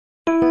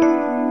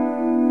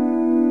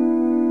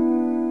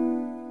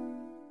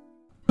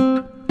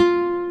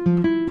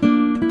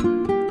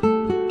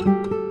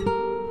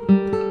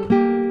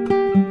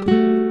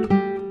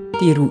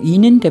Die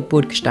Ruinen der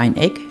Burg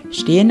Steinegg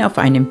stehen auf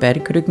einem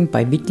Bergrücken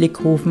bei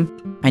Wittlekofen,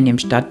 einem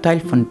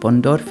Stadtteil von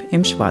Bonndorf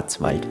im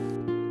Schwarzwald.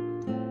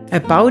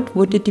 Erbaut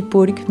wurde die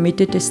Burg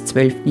Mitte des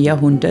 12.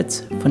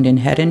 Jahrhunderts von den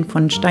Herren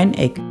von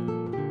Steinegg.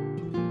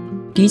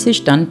 Diese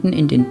standen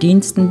in den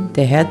Diensten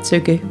der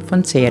Herzöge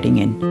von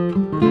Zähringen.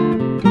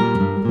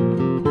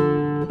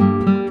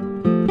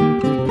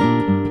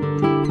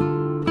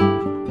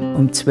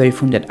 Um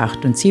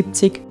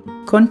 1278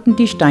 konnten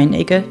die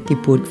Steinegger die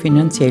Burg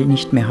finanziell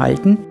nicht mehr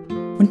halten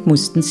und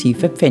mussten sie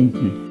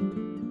verpfänden.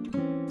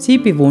 Sie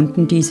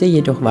bewohnten diese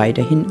jedoch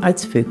weiterhin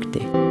als Vögte.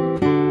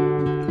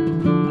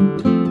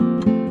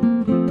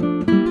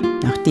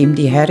 Nachdem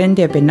die Herren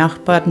der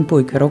benachbarten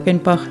Burg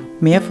Roggenbach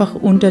mehrfach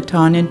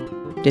Untertanen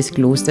des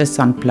Klosters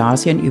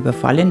St.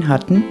 überfallen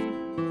hatten,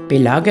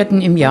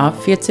 belagerten im Jahr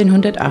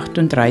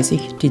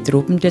 1438 die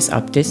Truppen des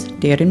Abtes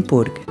deren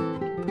Burg.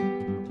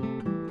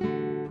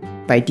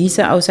 Bei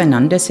dieser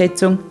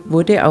Auseinandersetzung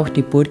wurde auch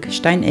die Burg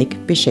Steinegg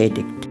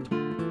beschädigt.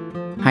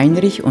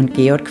 Heinrich und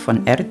Georg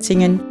von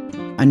Erzingen,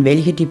 an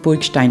welche die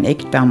Burg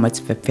Steinegg damals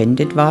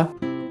verpfändet war,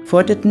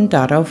 forderten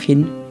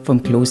daraufhin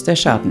vom Kloster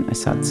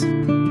Schadenersatz.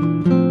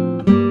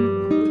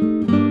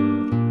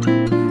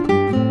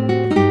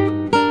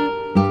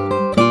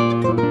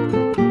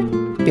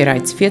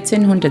 Bereits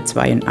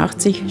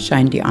 1482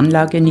 scheint die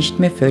Anlage nicht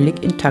mehr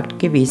völlig intakt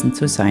gewesen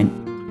zu sein,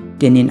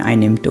 denn in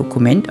einem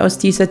Dokument aus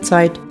dieser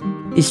Zeit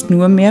ist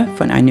nur mehr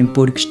von einem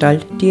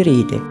Burgstall die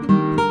Rede.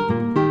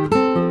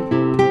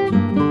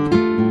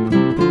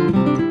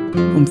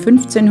 Um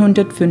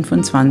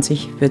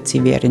 1525 wird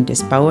sie während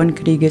des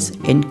Bauernkrieges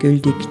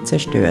endgültig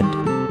zerstört.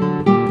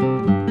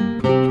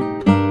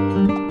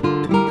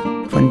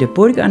 Von der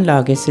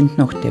Burganlage sind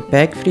noch der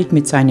Bergfried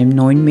mit seinem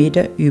 9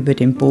 Meter über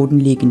dem Boden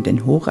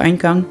liegenden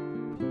Hocheingang,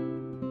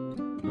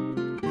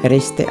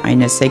 Reste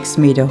einer 6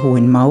 Meter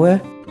hohen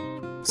Mauer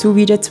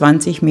sowie der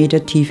 20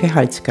 Meter tiefe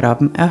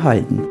Halsgraben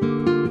erhalten.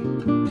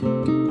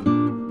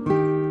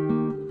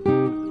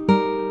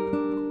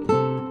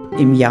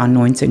 Im Jahr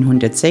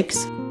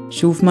 1906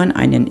 schuf man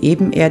einen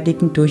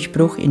ebenerdigen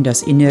Durchbruch in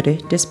das Innere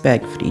des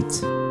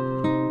Bergfrieds.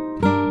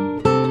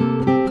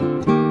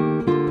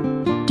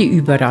 Die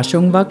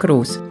Überraschung war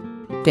groß,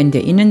 denn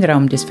der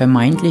Innenraum des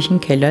vermeintlichen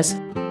Kellers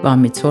war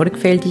mit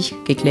sorgfältig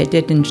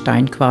gekletterten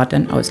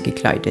Steinquadern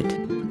ausgekleidet.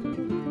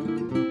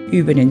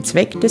 Über den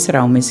Zweck des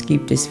Raumes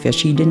gibt es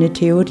verschiedene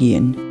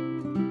Theorien.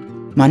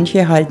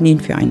 Manche halten ihn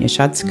für eine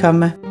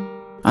Schatzkammer,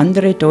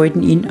 andere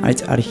deuten ihn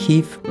als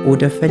Archiv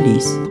oder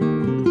Verlies.